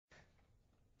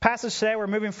Passage today, we're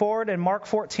moving forward in Mark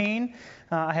 14.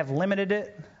 I have limited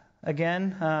it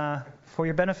again for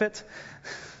your benefit.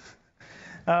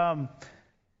 You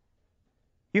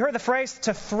heard the phrase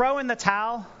to throw in the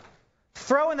towel.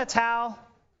 Throw in the towel.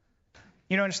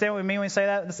 You don't understand what we mean when we say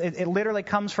that? It literally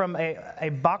comes from a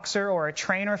boxer or a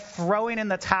trainer throwing in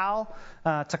the towel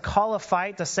to call a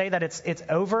fight, to say that it's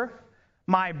over.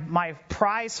 My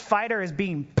prize fighter is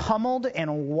being pummeled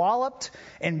and walloped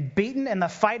and beaten, and the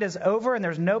fight is over, and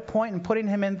there's no point in putting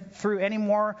him through any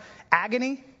more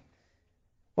agony.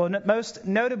 Well, most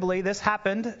notably, this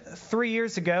happened 3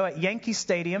 years ago at Yankee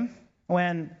Stadium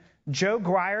when Joe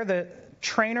Greyer, the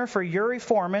trainer for Yuri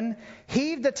Foreman,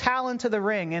 heaved the towel into the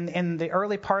ring in the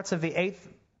early parts of the 8th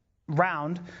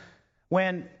round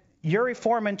when Yuri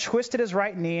Foreman twisted his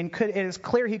right knee, and it is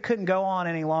clear he couldn't go on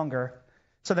any longer.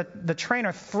 So the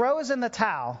trainer throws in the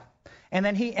towel, and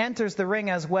then he enters the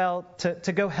ring as well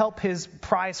to go help his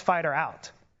prize fighter out.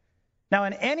 Now,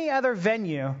 in any other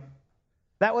venue,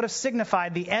 that would have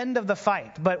signified the end of the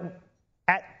fight. But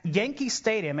at Yankee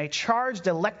Stadium, a charged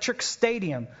electric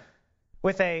stadium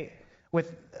with a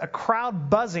crowd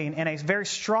buzzing and a very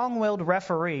strong-willed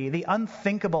referee, the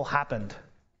unthinkable happened.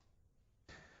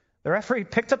 The referee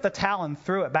picked up the towel and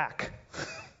threw it back.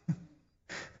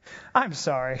 I'm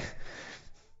sorry.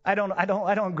 I don't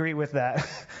agree with that.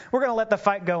 We're going to let the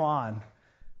fight go on.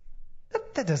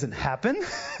 That doesn't happen.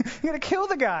 You're going to kill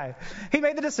the guy. He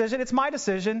made the decision. It's my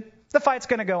decision. The fight's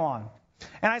going to go on.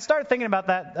 And I started thinking about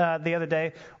that the other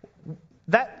day.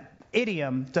 That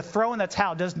idiom, to throw in the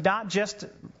towel, does not just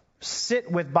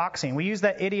sit with boxing. We use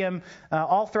that idiom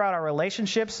all throughout our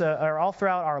relationships or all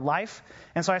throughout our life.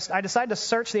 And so I decided to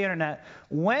search the internet.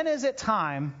 When is it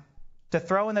time to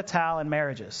throw in the towel in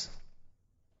marriages?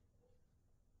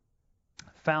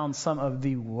 Found some of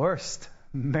the worst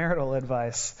marital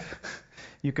advice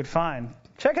you could find.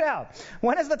 Check it out.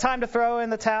 When is the time to throw in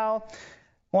the towel?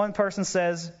 One person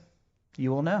says,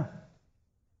 you will know.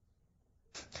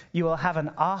 You will have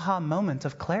an aha moment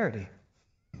of clarity.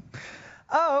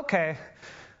 Oh, okay.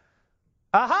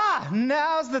 Aha!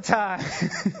 Now's the time.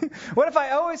 What if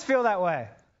I always feel that way?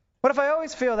 What if I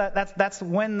always feel that's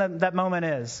when that moment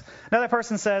is? Another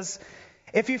person says,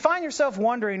 if you find yourself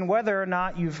wondering whether or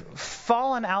not you've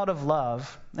fallen out of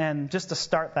love, and just to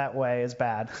start that way is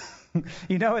bad.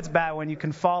 You know it's bad when you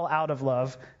can fall out of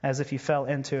love as if you fell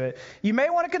into it. You may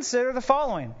want to consider the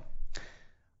following.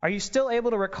 Are you still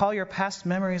able to recall your past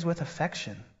memories with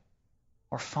affection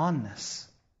or fondness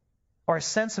or a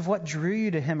sense of what drew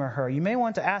you to him or her? You may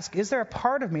want to ask, is there a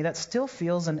part of me that still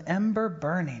feels an ember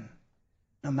burning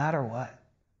no matter what?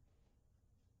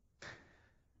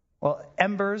 Well,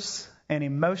 embers and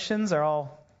emotions are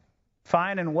all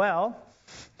fine and well,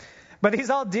 but these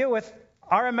all deal with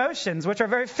our emotions, which are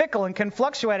very fickle and can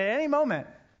fluctuate at any moment.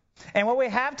 And what we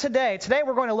have today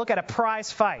we're going to look at a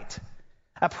prize fight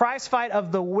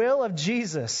of the will of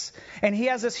Jesus. And he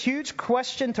has this huge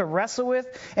question to wrestle with,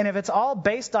 and if it's all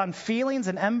based on feelings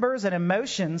and embers and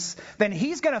emotions, then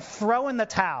he's going to throw in the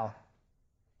towel.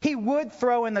 He would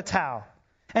throw in the towel.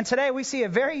 And today we see a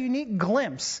very unique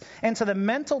glimpse into the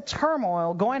mental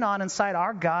turmoil going on inside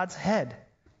our God's head.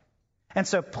 And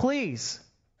so please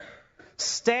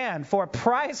stand for a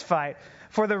prize fight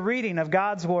for the reading of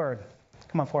God's Word.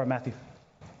 Come on forward, Matthew.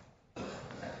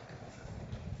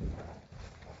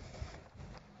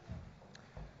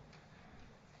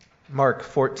 Mark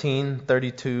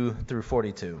 14:32 through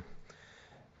 42.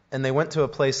 And they went to a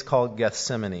place called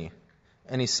Gethsemane,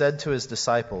 and he said to his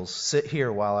disciples, sit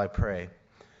here while I pray.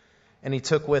 And he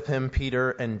took with him Peter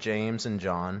and James and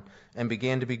John, and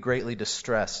began to be greatly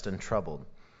distressed and troubled.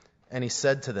 And he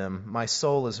said to them, my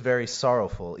soul is very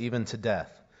sorrowful, even to death.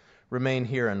 Remain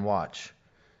here and watch.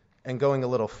 And going a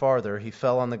little farther, he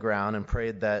fell on the ground and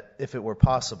prayed that, if it were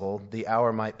possible, the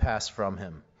hour might pass from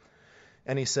him.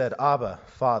 And he said, Abba,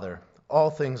 Father,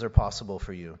 all things are possible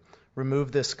for you.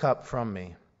 Remove this cup from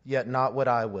me, yet not what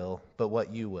I will, but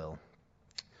what you will.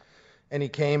 And he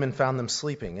came and found them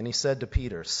sleeping. And he said to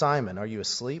Peter, Simon, are you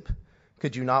asleep?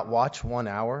 Could you not watch 1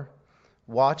 hour?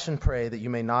 Watch and pray that you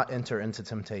may not enter into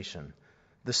temptation.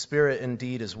 The spirit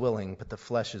indeed is willing, but the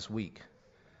flesh is weak.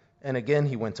 And again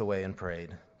he went away and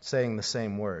prayed, saying the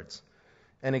same words.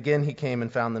 And again he came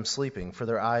and found them sleeping, for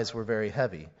their eyes were very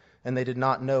heavy, and they did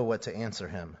not know what to answer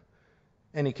him.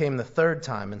 And he came the third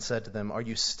time and said to them, are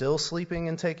you still sleeping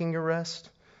and taking your rest?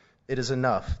 It is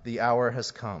enough, the hour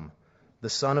has come. The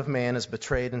Son of Man is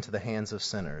betrayed into the hands of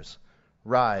sinners.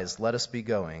 Rise, let us be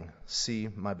going. See,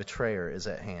 my betrayer is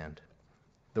at hand.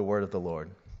 The word of the Lord.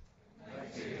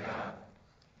 Thanks be to God.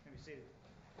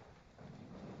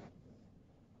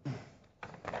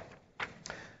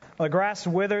 The grass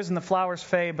withers and the flowers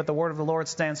fade, but the word of the Lord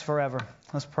stands forever.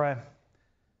 Let's pray.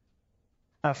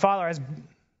 Father, as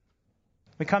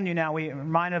we come to you now, we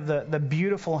remind of the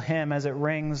beautiful hymn as it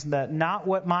rings, that not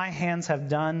what my hands have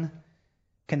done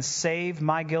can save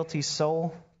my guilty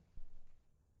soul.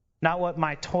 Not what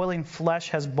my toiling flesh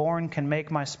has borne can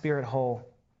make my spirit whole.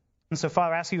 And so,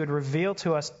 Father, I ask you would reveal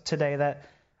to us today that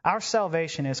our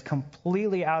salvation is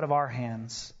completely out of our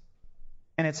hands.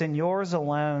 And it's in yours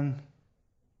alone.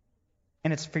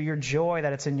 And it's for your joy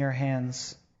that it's in your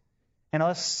hands. And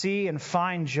let's see and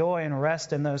find joy and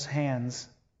rest in those hands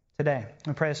today.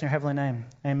 We pray this in your heavenly name.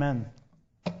 Amen.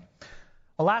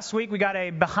 Well, last week we got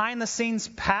a behind-the-scenes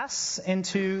pass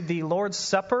into the Lord's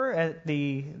Supper at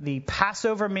the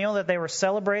Passover meal that they were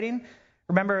celebrating.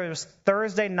 Remember, it was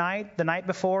Thursday night, the night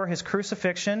before his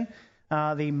crucifixion,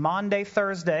 the Maundy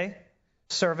Thursday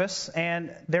service,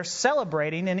 and they're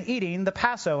celebrating and eating the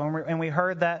Passover. And we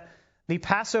heard that the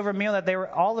Passover meal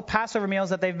all the Passover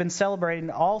meals that they've been celebrating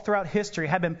all throughout history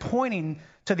have been pointing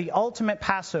to the ultimate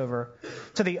Passover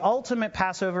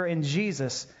in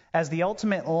Jesus as the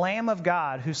ultimate Lamb of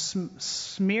God who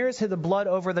smears the blood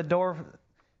over the door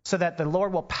so that the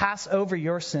Lord will pass over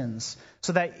your sins,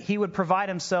 so that he would provide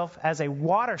himself as a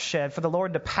watershed for the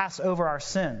Lord to pass over our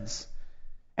sins.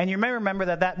 And you may remember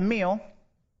that meal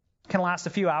can last a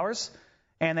few hours,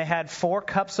 and they had 4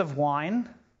 cups of wine.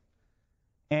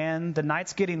 And the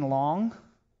night's getting long,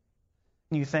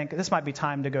 and you think, this might be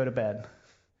time to go to bed.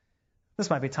 This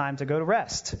might be time to go to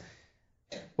rest.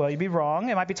 Well, you'd be wrong.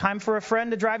 It might be time for a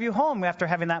friend to drive you home after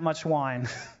having that much wine.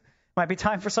 It might be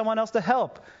time for someone else to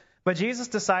help. But Jesus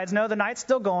decides, no, the night's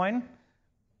still going.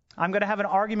 I'm going to have an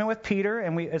argument with Peter,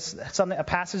 and it's a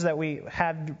passage that we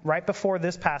had right before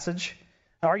this passage,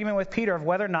 an argument with Peter of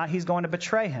whether or not he's going to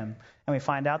betray him. And we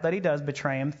find out that he does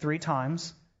betray him 3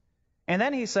 times. And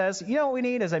then he says, you know what we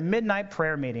need is a midnight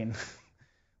prayer meeting.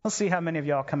 Let's see how many of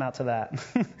y'all come out to that.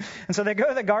 And so they go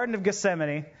to the Garden of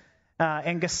Gethsemane.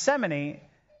 And Gethsemane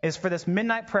is for this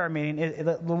midnight prayer meeting.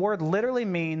 The word literally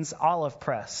means olive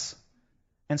press.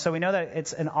 And so we know that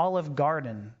it's an olive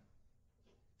garden.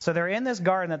 So they're in this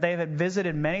garden that they had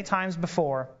visited many times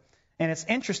before. And it's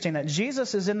interesting that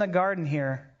Jesus is in the garden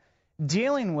here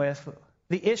dealing with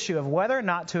the issue of whether or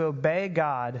not to obey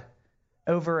God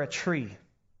over a tree.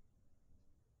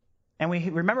 And we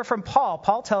remember from Paul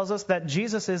tells us that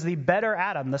Jesus is the better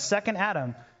Adam, the second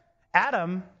Adam.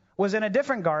 Adam was in a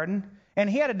different garden, and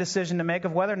he had a decision to make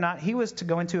of whether or not he was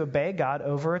going to obey God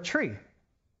over a tree.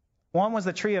 One was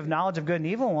the tree of knowledge of good and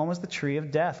evil, and one was the tree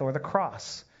of death, or the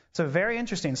cross. So very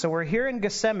interesting. So we're here in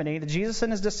Gethsemane. Jesus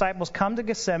and his disciples come to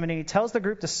Gethsemane. He tells the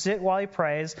group to sit while he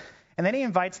prays, and then he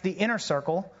invites the inner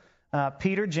circle,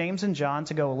 Peter, James, and John,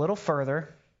 to go a little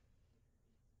further.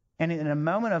 And in a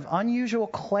moment of unusual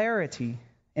clarity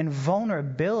and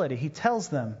vulnerability, he tells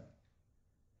them,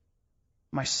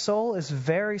 my soul is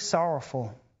very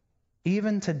sorrowful,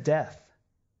 even to death.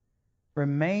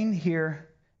 Remain here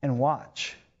and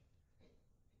watch.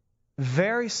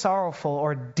 Very sorrowful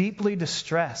or deeply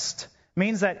distressed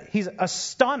means that he's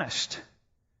astonished.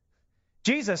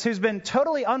 Jesus, who's been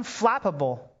totally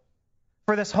unflappable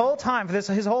for this whole time, for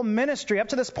his whole ministry up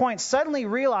to this point, suddenly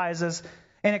realizes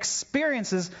and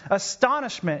experiences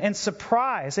astonishment and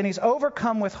surprise, and he's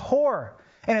overcome with horror.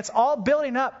 And it's all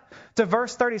building up to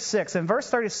verse 36. And verse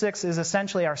 36 is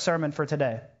essentially our sermon for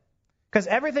today. Because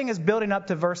everything is building up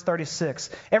to verse 36.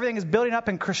 Everything is building up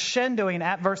and crescendoing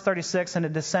at verse 36, and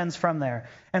it descends from there.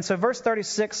 And so verse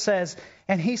 36 says,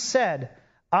 and he said,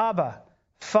 Abba,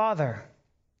 Father,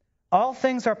 all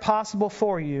things are possible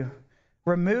for you.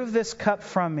 Remove this cup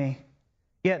from me,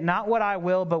 yet not what I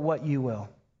will, but what you will.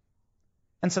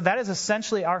 And so that is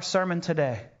essentially our sermon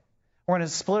today. We're going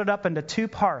to split it up into 2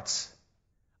 parts.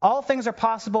 All things are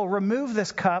possible. Remove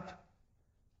this cup.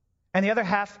 And the other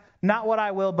half, not what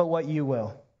I will, but what you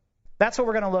will. That's what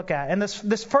we're going to look at. And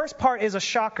this first part is a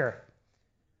shocker.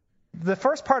 The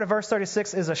first part of verse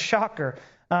 36 is a shocker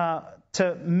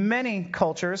to many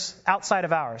cultures outside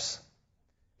of ours.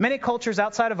 Many cultures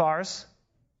outside of ours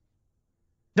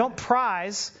don't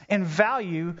prize and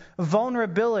value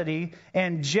vulnerability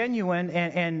and genuine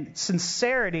and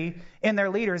sincerity in their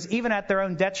leaders, even at their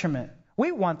own detriment.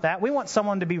 We want that. We want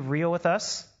someone to be real with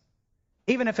us,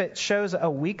 even if it shows a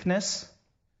weakness.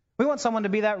 We want someone to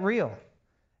be that real.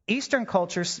 Eastern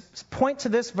cultures point to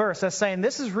this verse as saying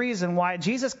this is reason why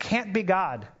Jesus can't be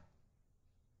God.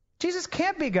 Jesus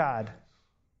can't be God.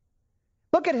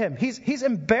 Look at him. He's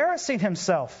embarrassing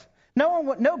himself.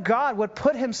 No God would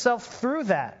put himself through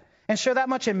that and show that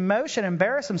much emotion,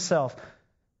 embarrass himself.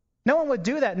 No one would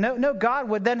do that. No God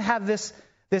would then have this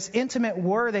intimate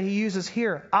word that he uses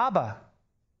here, Abba.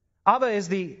 Abba is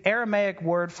the Aramaic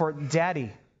word for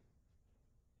daddy.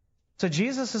 So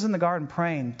Jesus is in the garden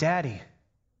praying, Daddy,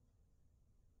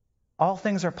 all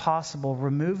things are possible.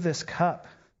 Remove this cup.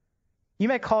 You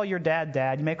may call your dad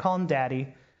Dad. You may call him Daddy.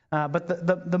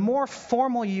 But the more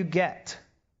formal you get,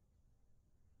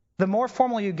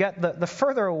 the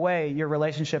further away your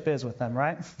relationship is with them,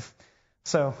 right?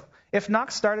 So if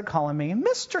Knox started calling me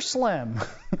Mr. Slim,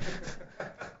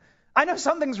 I know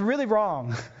something's really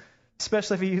wrong,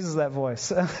 especially if he uses that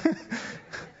voice.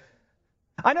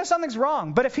 I know something's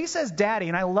wrong, but if he says Daddy,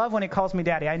 and I love when he calls me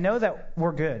Daddy, I know that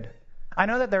we're good. I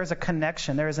know that there is a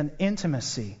connection, there is an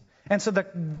intimacy. And so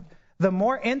the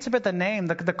more intimate the name,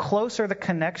 the closer the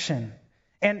connection.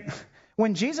 And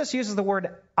when Jesus uses the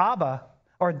word Abba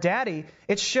or Daddy,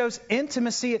 it shows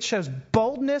intimacy, it shows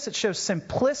boldness, it shows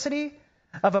simplicity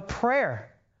of a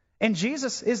prayer. And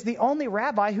Jesus is the only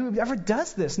rabbi who ever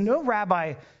does this. No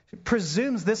rabbi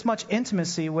presumes this much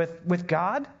intimacy with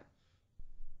God.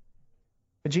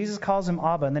 But Jesus calls him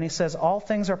Abba, and then he says, all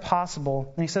things are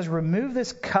possible. And he says, remove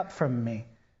this cup from me.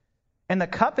 And the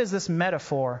cup is this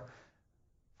metaphor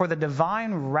for the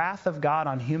divine wrath of God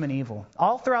on human evil.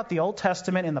 All throughout the Old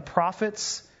Testament and the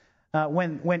prophets,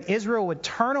 when Israel would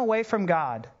turn away from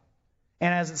God,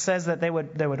 and as it says that they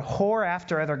would whore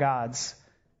after other gods,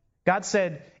 God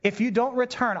said, if you don't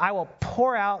return, I will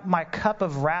pour out my cup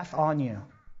of wrath on you.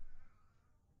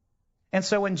 And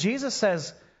so when Jesus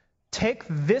says, take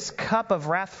this cup of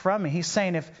wrath from me, he's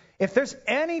saying, if there's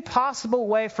any possible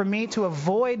way for me to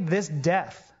avoid this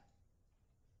death,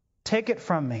 take it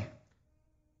from me.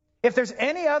 If there's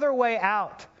any other way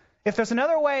out, if there's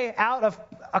another way out of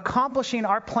accomplishing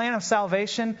our plan of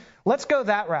salvation, let's go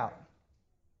that route.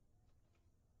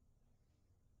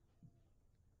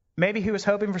 Maybe he was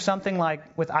hoping for something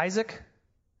like with Isaac.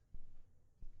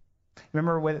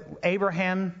 Remember with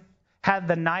Abraham had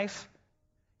the knife.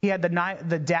 He had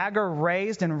the dagger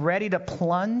raised and ready to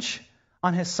plunge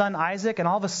on his son Isaac. And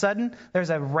all of a sudden, there's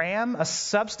a ram, a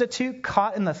substitute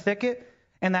caught in the thicket.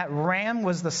 And that ram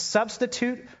was the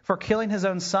substitute for killing his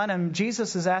own son. And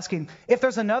Jesus is asking if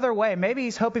there's another way. Maybe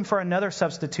he's hoping for another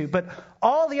substitute. But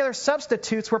all the other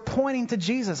substitutes were pointing to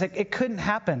Jesus. It couldn't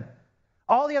happen.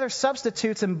 All the other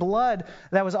substitutes and blood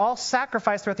that was all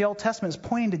sacrificed throughout the Old Testament is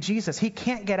pointing to Jesus. He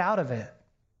can't get out of it.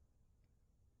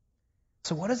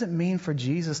 So what does it mean for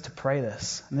Jesus to pray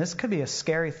this? And this could be a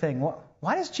scary thing.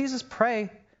 Why does Jesus pray,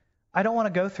 I don't want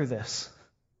to go through this?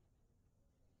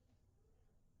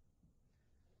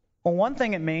 Well, one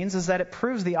thing it means is that it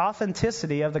proves the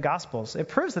authenticity of the Gospels. It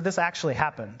proves that this actually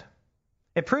happened.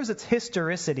 It proves its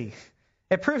historicity.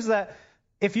 It proves that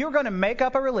if you're going to make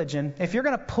up a religion, if you're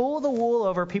going to pull the wool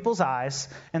over people's eyes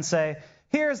and say,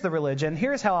 here's the religion,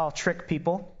 here's how I'll trick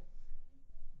people,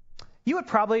 you would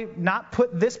probably not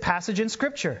put this passage in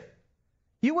Scripture.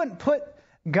 You wouldn't put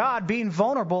God being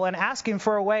vulnerable and asking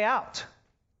for a way out.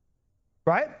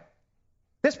 Right?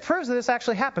 This proves that this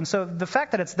actually happened. So the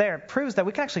fact that it's there proves that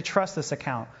we can actually trust this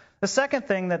account. The second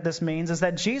thing that this means is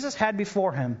that Jesus had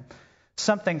before him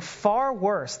something far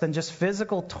worse than just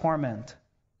physical torment.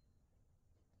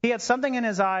 He had something in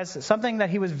his eyes, something that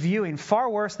he was viewing far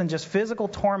worse than just physical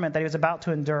torment that he was about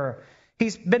to endure.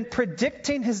 He's been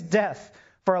predicting his death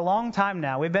for a long time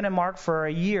now. We've been in Mark for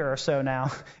a year or so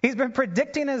now. He's been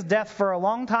predicting his death for a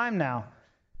long time now.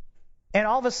 And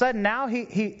all of a sudden now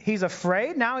he's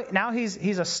afraid. Now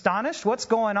he's astonished. What's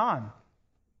going on?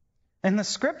 And the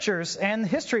scriptures and the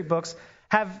history books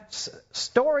have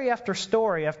story after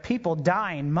story of people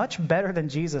dying much better than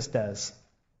Jesus does.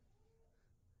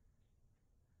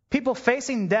 People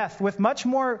facing death with much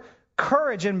more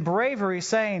courage and bravery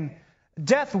saying,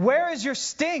 "Death, where is your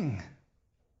sting?"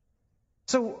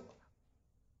 So,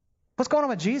 what's going on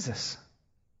with Jesus?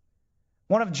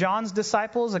 One of John's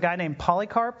disciples, a guy named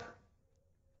Polycarp,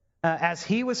 as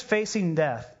he was facing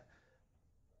death,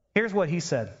 here's what he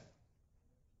said.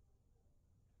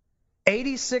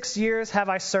 86 years have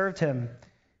I served him,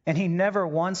 and he never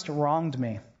once wronged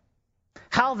me.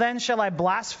 How then shall I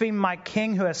blaspheme my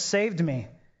king who has saved me?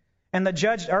 And the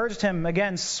judge urged him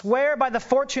again, "Swear by the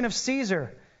fortune of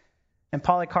Caesar." And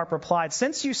Polycarp replied,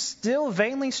 "Since you still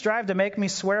vainly strive to make me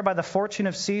swear by the fortune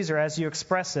of Caesar, as you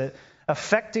express it,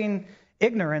 affecting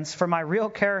ignorance for my real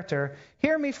character,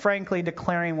 hear me frankly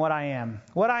declaring what I am.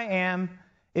 What I am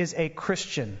is a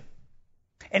Christian.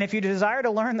 And if you desire to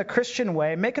learn the Christian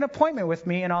way, make an appointment with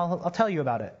me and I'll tell you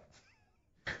about it."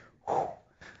 Whew,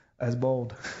 that's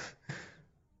bold.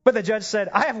 But the judge said,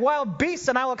 "I have wild beasts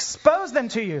and I will expose them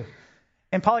to you."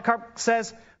 And Polycarp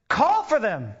says, "Call for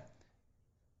them."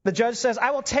 The judge says,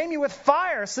 "I will tame you with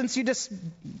fire, since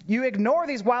you ignore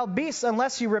these wild beasts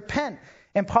unless you repent."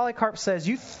 And Polycarp says,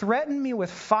 you threaten me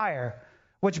with fire,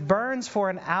 which burns for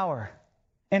an hour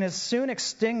and is soon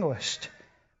extinguished.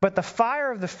 But the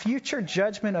fire of the future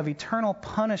judgment of eternal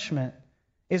punishment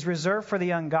is reserved for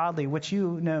the ungodly, which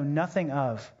you know nothing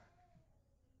of.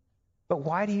 But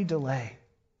why do you delay?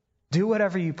 Do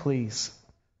whatever you please.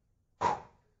 Whew.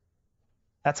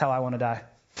 That's how I want to die.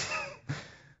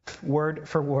 Word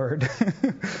for word.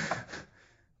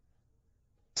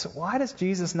 So why does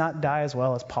Jesus not die as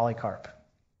well as Polycarp?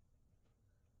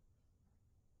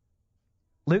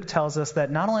 Luke tells us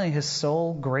that not only his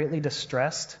soul greatly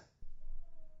distressed,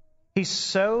 he's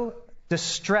so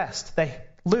distressed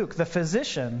that Luke, the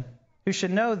physician, who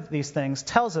should know these things,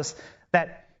 tells us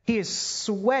that he is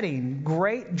sweating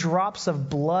great drops of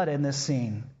blood in this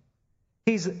scene.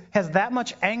 He has that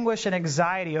much anguish and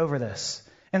anxiety over this.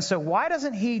 And so why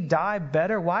doesn't he die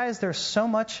better? Why is there so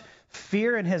much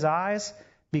fear in his eyes?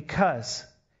 Because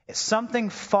something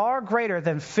far greater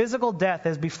than physical death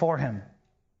is before him.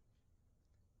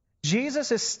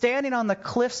 Jesus is standing on the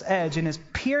cliff's edge and is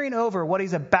peering over what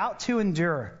he's about to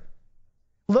endure.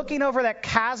 Looking over that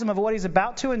chasm of what he's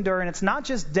about to endure, and it's not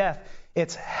just death,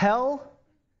 it's hell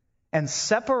and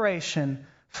separation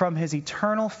from his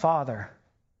eternal Father.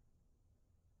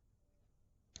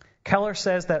 Keller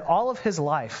says that all of his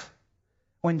life,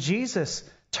 when Jesus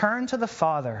turned to the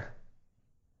Father,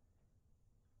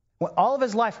 all of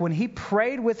his life, when he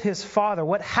prayed with his Father,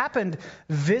 what happened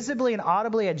visibly and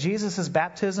audibly at Jesus'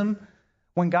 baptism,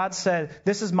 when God said,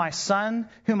 "This is my Son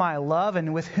whom I love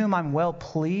and with whom I'm well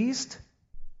pleased,"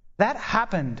 that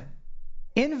happened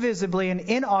invisibly and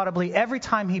inaudibly every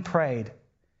time he prayed.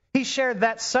 He shared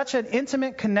that such an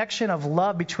intimate connection of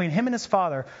love between him and his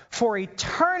Father for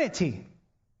eternity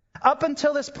up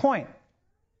until this point.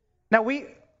 Now, we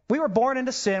were born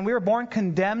into sin. We were born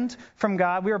condemned from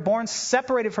God. We were born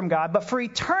separated from God. But for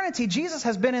eternity, Jesus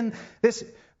has been in this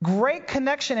great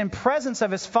connection and presence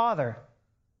of his Father.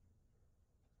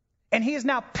 And he is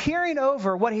now peering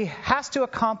over what he has to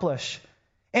accomplish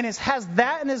and has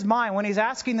that in his mind when he's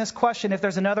asking this question, if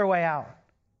there's another way out.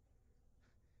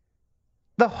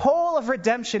 The whole of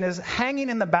redemption is hanging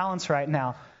in the balance right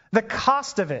now. The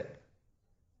cost of it.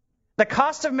 The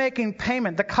cost of making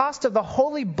payment, the cost of the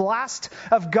holy blast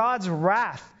of God's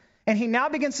wrath. And he now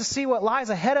begins to see what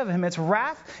lies ahead of him. It's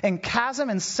wrath and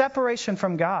chasm and separation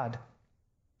from God.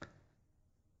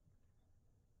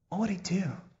 What would he do?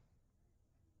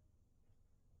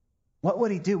 What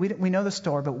would he do? We know the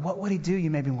story, but what would he do,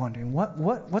 you may be wondering?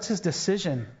 What's his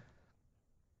decision?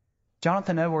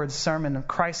 Jonathan Edwards' sermon,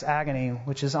 Christ's Agony,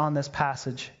 which is on this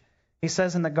passage, he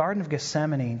says, in the Garden of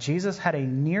Gethsemane, Jesus had a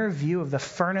near view of the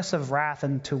furnace of wrath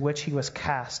into which he was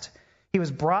cast. He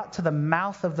was brought to the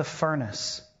mouth of the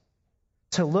furnace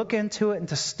to look into it and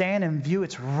to stand and view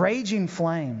its raging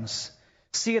flames,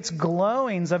 see its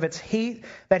glowings of its heat,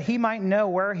 that he might know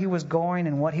where he was going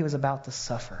and what he was about to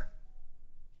suffer.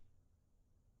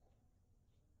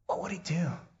 What would he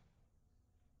do?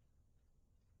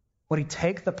 Would he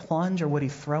take the plunge or would he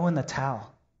throw in the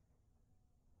towel?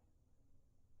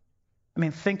 I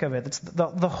mean, think of it. It's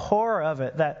the horror of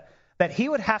it that he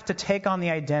would have to take on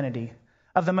the identity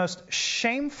of the most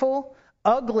shameful,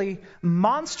 ugly,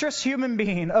 monstrous human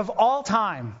being of all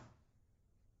time.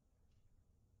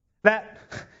 That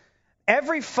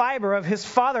every fiber of his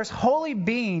Father's holy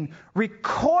being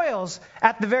recoils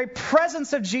at the very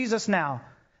presence of Jesus now.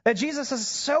 That Jesus is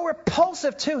so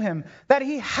repulsive to him that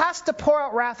he has to pour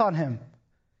out wrath on him.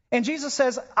 And Jesus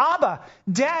says, "Abba,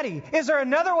 Daddy, is there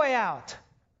another way out?"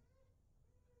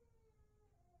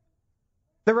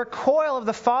 The recoil of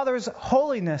the Father's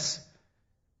holiness.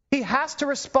 He has to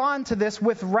respond to this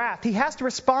with wrath. He has to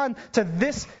respond to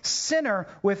this sinner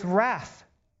with wrath.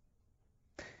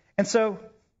 And so,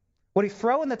 would he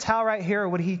throw in the towel right here, or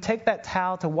would he take that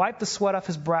towel to wipe the sweat off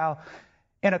his brow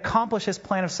and accomplish his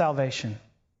plan of salvation?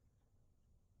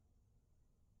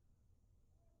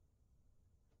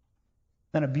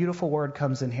 Then a beautiful word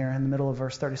comes in here in the middle of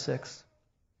verse 36.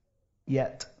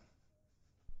 Yet.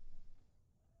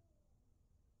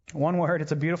 One word,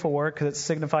 it's a beautiful word because it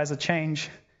signifies a change.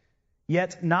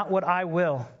 Yet not what I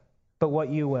will, but what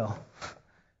you will.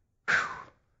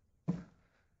 Whew.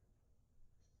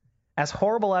 As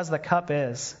horrible as the cup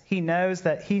is, he knows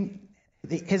that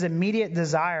his immediate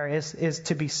desire is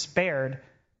to be spared.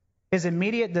 His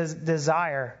immediate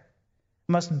desire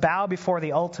must bow before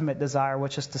the ultimate desire,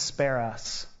 which is to spare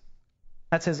us.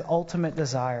 That's his ultimate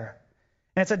desire.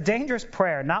 And it's a dangerous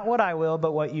prayer. Not what I will,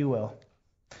 but what you will.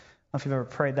 I don't know if you've ever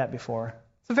prayed that before.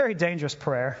 It's a very dangerous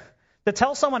prayer. To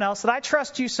tell someone else that I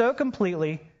trust you so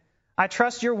completely, I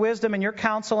trust your wisdom and your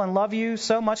counsel and love you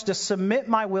so much to submit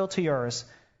my will to yours.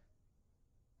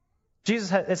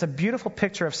 It's a beautiful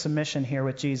picture of submission here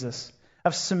with Jesus,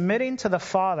 of submitting to the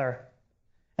Father.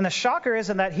 And the shocker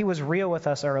isn't that he was real with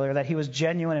us earlier, that he was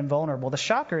genuine and vulnerable. The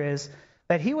shocker is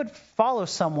that he would follow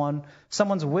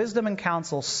someone's wisdom and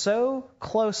counsel so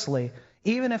closely,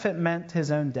 even if it meant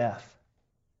his own death.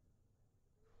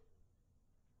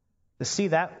 To see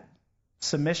that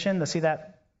submission, to see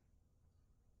that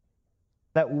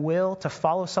will to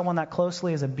follow someone that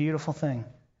closely is a beautiful thing.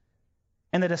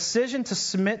 And the decision to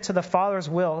submit to the Father's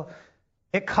will,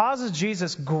 it causes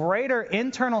Jesus greater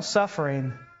internal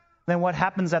suffering than what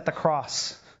happens at the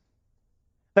cross.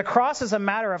 The cross is a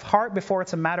matter of heart before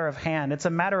it's a matter of hand. It's a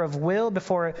matter of will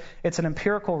before it's an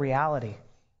empirical reality.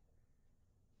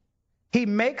 He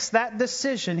makes that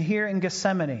decision here in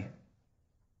Gethsemane.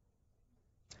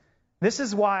 This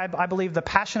is why I believe The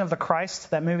Passion of the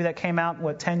Christ, that movie that came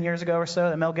out, 10 years ago or so,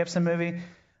 the Mel Gibson movie,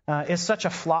 is such a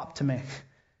flop to me.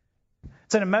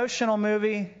 It's an emotional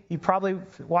movie. You probably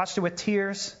watched it with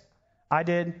tears. I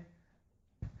did.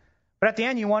 But at the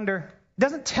end you wonder, it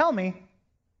doesn't tell me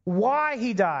why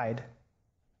he died.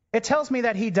 It tells me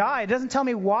that he died. It doesn't tell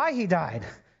me why he died.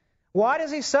 Why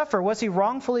does he suffer? Was he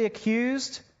wrongfully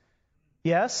accused?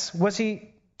 Yes. Was he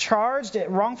charged,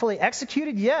 wrongfully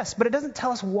executed? Yes. But it doesn't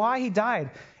tell us why he died.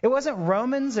 It wasn't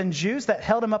Romans and Jews that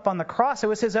held him up on the cross. It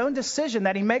was his own decision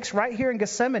that he makes right here in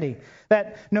Gethsemane.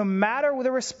 That no matter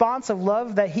the response of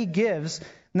love that he gives,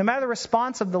 no matter the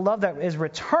response of the love that is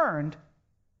returned,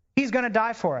 he's going to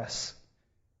die for us.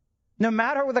 No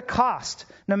matter the cost,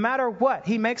 no matter what,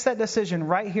 he makes that decision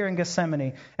right here in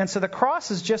Gethsemane. And so the cross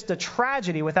is just a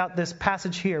tragedy without this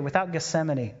passage here, without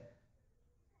Gethsemane.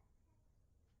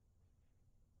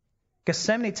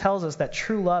 Gethsemane tells us that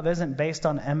true love isn't based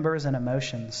on embers and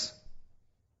emotions.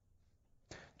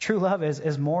 True love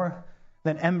is more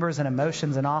than embers and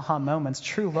emotions and aha moments.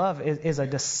 True love is a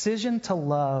decision to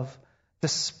love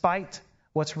despite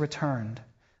what's returned.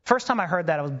 First time I heard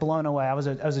that, I was blown away. I was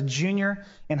a junior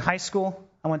in high school.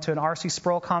 I went to an R.C.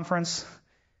 Sproul conference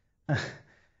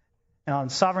on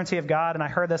sovereignty of God, and I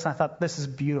heard this, and I thought, this is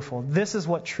beautiful. This is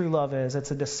what true love is.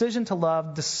 It's a decision to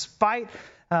love despite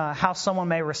how someone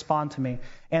may respond to me.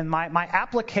 And my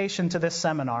application to this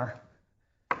seminar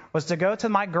was to go to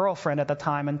my girlfriend at the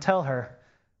time and tell her,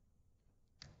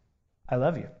 I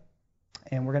love you,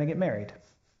 and we're going to get married.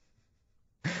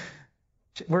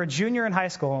 We're a junior in high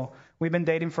school. We've been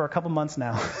dating for a couple months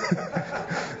now.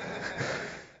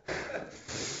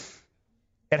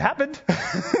 It happened.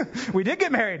 We did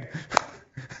get married.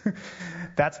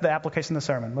 That's the application of the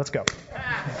sermon. Let's go.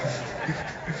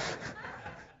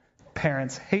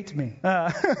 Parents hate me.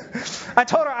 I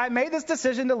told her I made this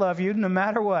decision to love you no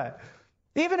matter what.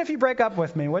 Even if you break up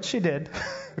with me, which she did.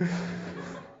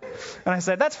 And I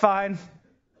said, that's fine.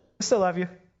 I still love you.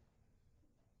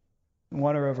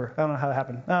 Won her over. I don't know how that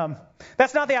happened.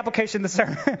 That's not the application of the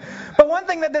sermon. But one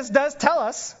thing that this does tell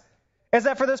us is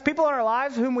that for those people in our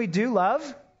lives whom we do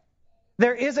love,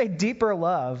 there is a deeper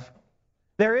love.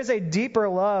 There is a deeper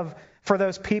love for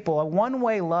those people, a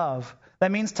one-way love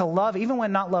that means to love even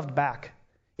when not loved back,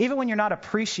 even when you're not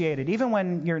appreciated, even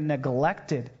when you're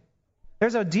neglected.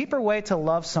 There's a deeper way to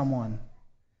love someone.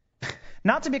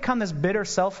 Not to become this bitter,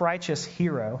 self-righteous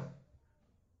hero,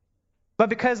 but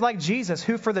because like Jesus,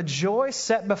 who for the joy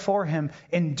set before him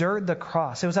endured the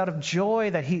cross. It was out of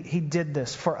joy that he did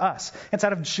this for us. It's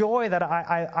out of joy that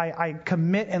I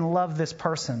commit and love this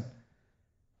person.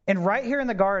 And right here in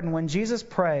the garden, when Jesus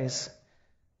prays,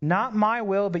 not my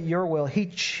will, but your will, he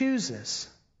chooses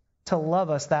to love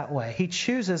us that way. He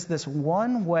chooses this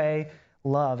one-way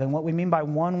love. And what we mean by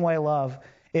one-way love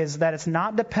is that it's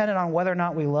not dependent on whether or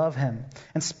not we love him.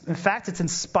 In fact, it's in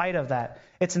spite of that.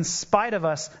 It's in spite of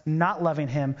us not loving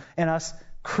him and us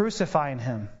crucifying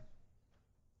him.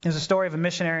 There's a story of a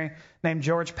missionary named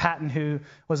George Patton who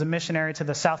was a missionary to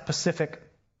the South Pacific.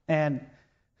 And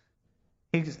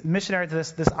he's a missionary to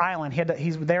this island.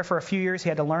 He's there for a few years. He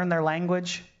had to learn their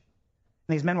language.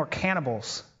 And these men were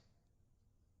cannibals.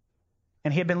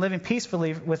 And he had been living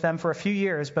peacefully with them for a few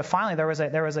years. But finally,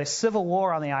 there was a civil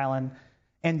war on the island.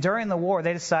 And during the war,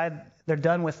 they decide they're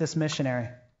done with this missionary.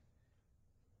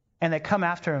 And they come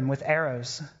after him with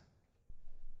arrows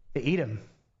to eat him.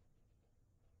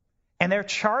 And they're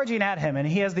charging at him, and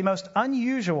he has the most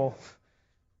unusual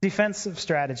defensive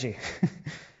strategy.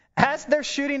 As they're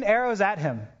shooting arrows at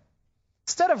him,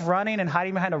 instead of running and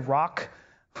hiding behind a rock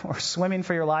or swimming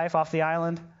for your life off the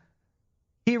island,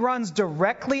 he runs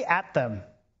directly at them.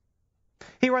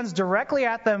 He runs directly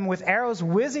at them with arrows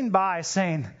whizzing by,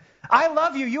 saying, I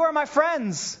love you, you are my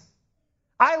friends.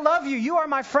 I love you, you are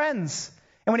my friends.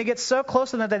 And when he gets so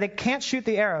close to them that they can't shoot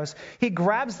the arrows, he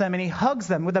grabs them and he hugs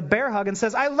them with a bear hug and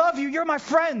says, I love you, you're my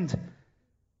friend.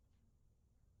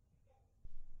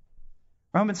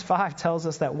 Romans 5 tells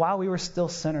us that while we were still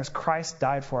sinners, Christ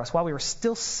died for us. While we were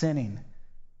still sinning,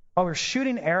 while we were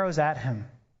shooting arrows at him,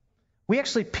 we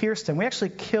actually pierced him. We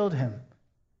actually killed him.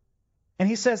 And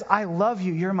he says, I love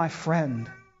you. You're my friend.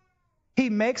 He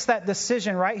makes that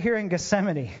decision right here in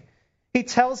Gethsemane. He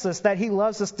tells us that he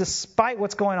loves us despite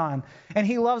what's going on. And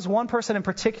he loves one person in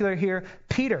particular here,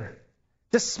 Peter.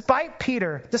 Despite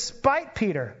Peter,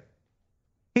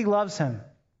 he loves him.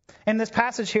 In this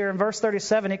passage here in verse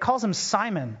 37, he calls him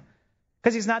Simon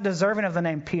because he's not deserving of the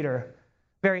name Peter.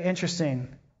 Very interesting.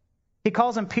 He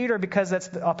calls him Peter because that's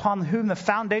upon whom the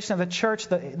foundation of the church,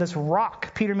 this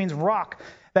rock, Peter means rock,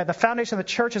 that the foundation of the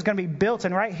church is going to be built.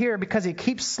 And right here, because he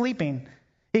keeps sleeping,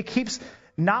 he keeps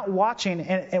not watching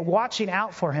and watching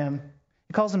out for him,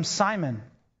 he calls him Simon.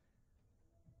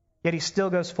 Yet he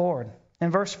still goes forward. In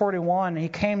verse 41, he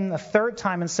came a third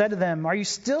time and said to them, are you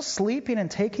still sleeping and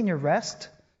taking your rest?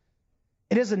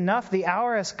 It is enough, the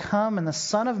hour has come, and the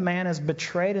Son of Man is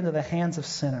betrayed into the hands of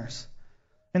sinners.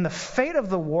 And the fate of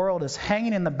the world is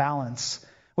hanging in the balance,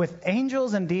 with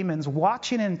angels and demons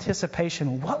watching in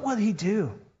anticipation. What will he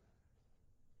do?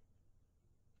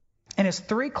 And his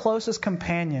three closest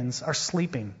companions are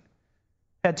sleeping.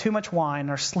 Had too much wine,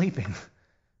 are sleeping.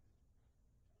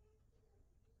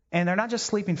 And they're not just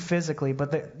sleeping physically,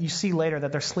 but you see later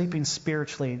that they're sleeping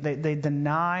spiritually. They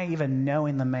deny even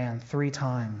knowing the man 3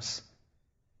 times.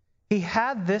 He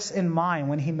had this in mind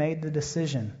when he made the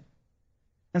decision.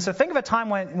 And so think of a time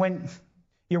when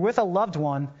you're with a loved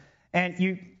one and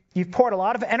you've poured a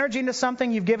lot of energy into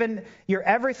something. You've given your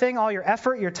everything, all your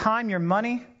effort, your time, your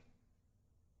money.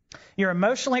 You're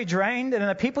emotionally drained, and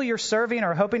the people you're serving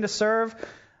or hoping to serve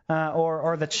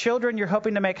or the children you're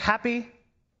hoping to make happy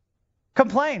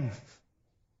complain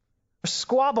or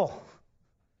squabble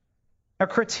or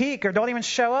critique or don't even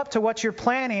show up to what you're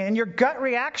planning. And your gut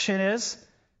reaction is,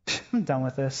 I'm done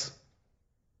with this.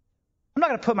 I'm not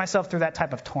going to put myself through that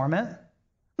type of torment. I'm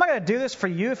not going to do this for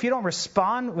you if you don't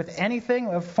respond with anything,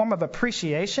 a form of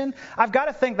appreciation. I've got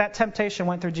to think that temptation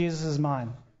went through Jesus'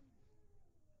 mind.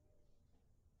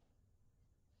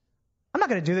 I'm not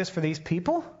going to do this for these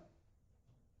people.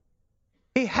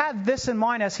 He had this in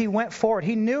mind as he went forward.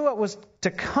 He knew what was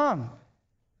to come.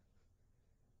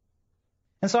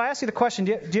 And so I ask you the question,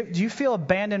 do you feel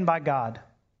abandoned by God?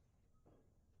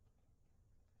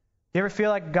 Do you ever feel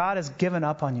like God has given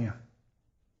up on you?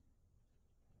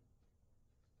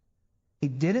 He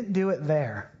didn't do it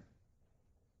there.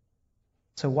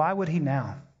 So why would he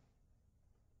now?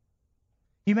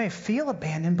 You may feel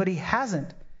abandoned, but he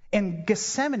hasn't. In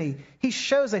Gethsemane, he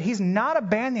shows that he's not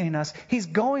abandoning us. He's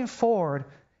going forward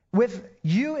with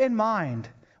you in mind,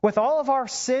 with all of our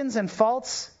sins and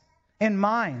faults in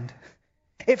mind.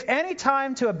 If any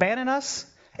time to abandon us,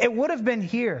 it would have been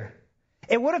here.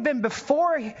 It would have been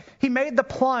before he made the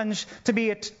plunge to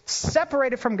be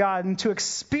separated from God and to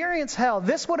experience hell.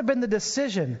 This would have been the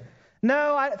decision.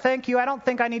 No, thank you. I don't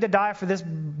think I need to die for this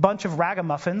bunch of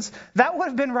ragamuffins. That would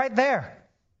have been right there.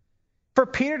 For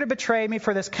Peter to betray me,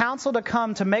 for this council to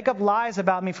come to make up lies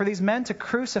about me, for these men to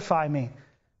crucify me.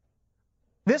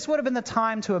 This would have been the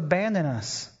time to abandon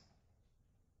us.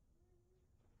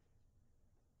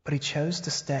 But he chose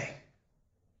to stay.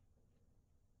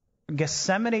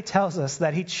 Gethsemane tells us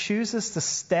that he chooses to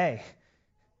stay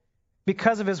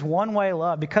because of his one-way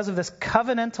love, because of this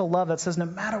covenantal love that says, no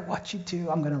matter what you do,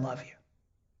 I'm going to love you.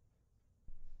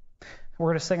 We're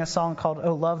going to sing a song called,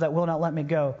 Oh, Love That Will Not Let Me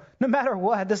Go. No matter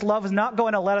what, this love is not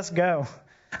going to let us go.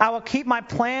 I will keep my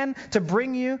plan to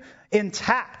bring you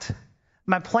intact.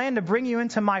 My plan to bring you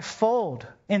into my fold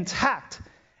intact.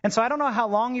 And so I don't know how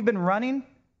long you've been running.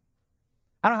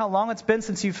 I don't know how long it's been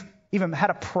since you've even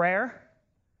had a prayer.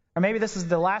 Or maybe this is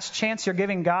the last chance you're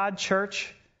giving God,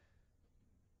 church.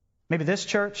 Maybe this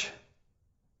church.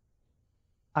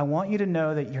 I want you to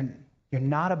know that you're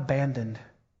not abandoned.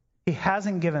 He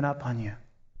hasn't given up on you.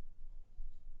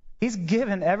 He's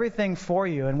given everything for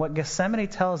you. And what Gethsemane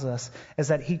tells us is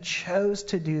that he chose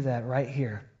to do that right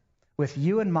here. With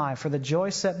you in mind, for the joy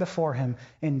set before him,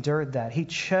 endured that. He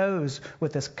chose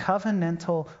with this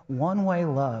covenantal one-way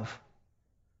love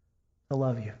to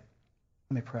love you.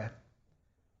 Let me pray.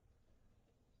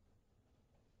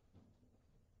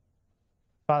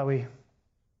 Father, we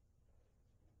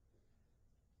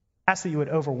ask that you would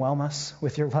overwhelm us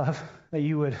with your love, that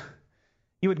you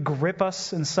would grip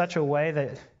us in such a way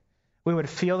that we would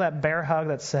feel that bear hug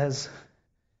that says,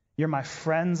 you're my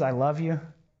friends, I love you.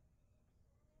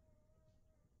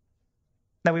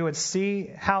 That we would see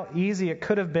how easy it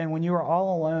could have been when you were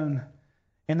all alone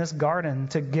in this garden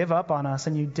to give up on us,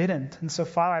 and you didn't. And so,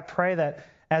 Father, I pray that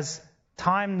as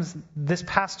times this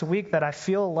past week that I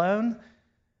feel alone,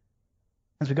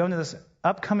 As we go into this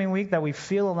upcoming week that we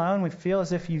feel alone, we feel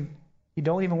as if you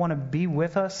don't even want to be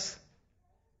with us,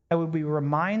 that we'd be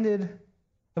reminded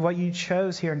of what you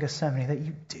chose here in Gethsemane, that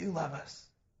you do love us,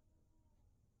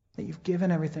 that you've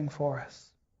given everything for us.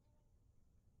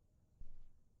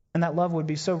 And that love would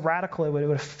be so radical, it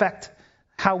would affect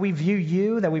how we view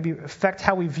you, that would affect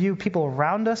how we view people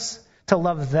around us, to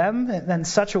love them in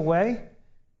such a way.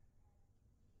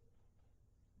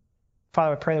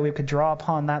 Father, I pray that we could draw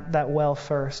upon that well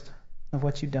first of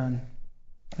what you've done.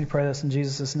 We pray this in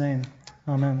Jesus' name.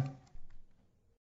 Amen.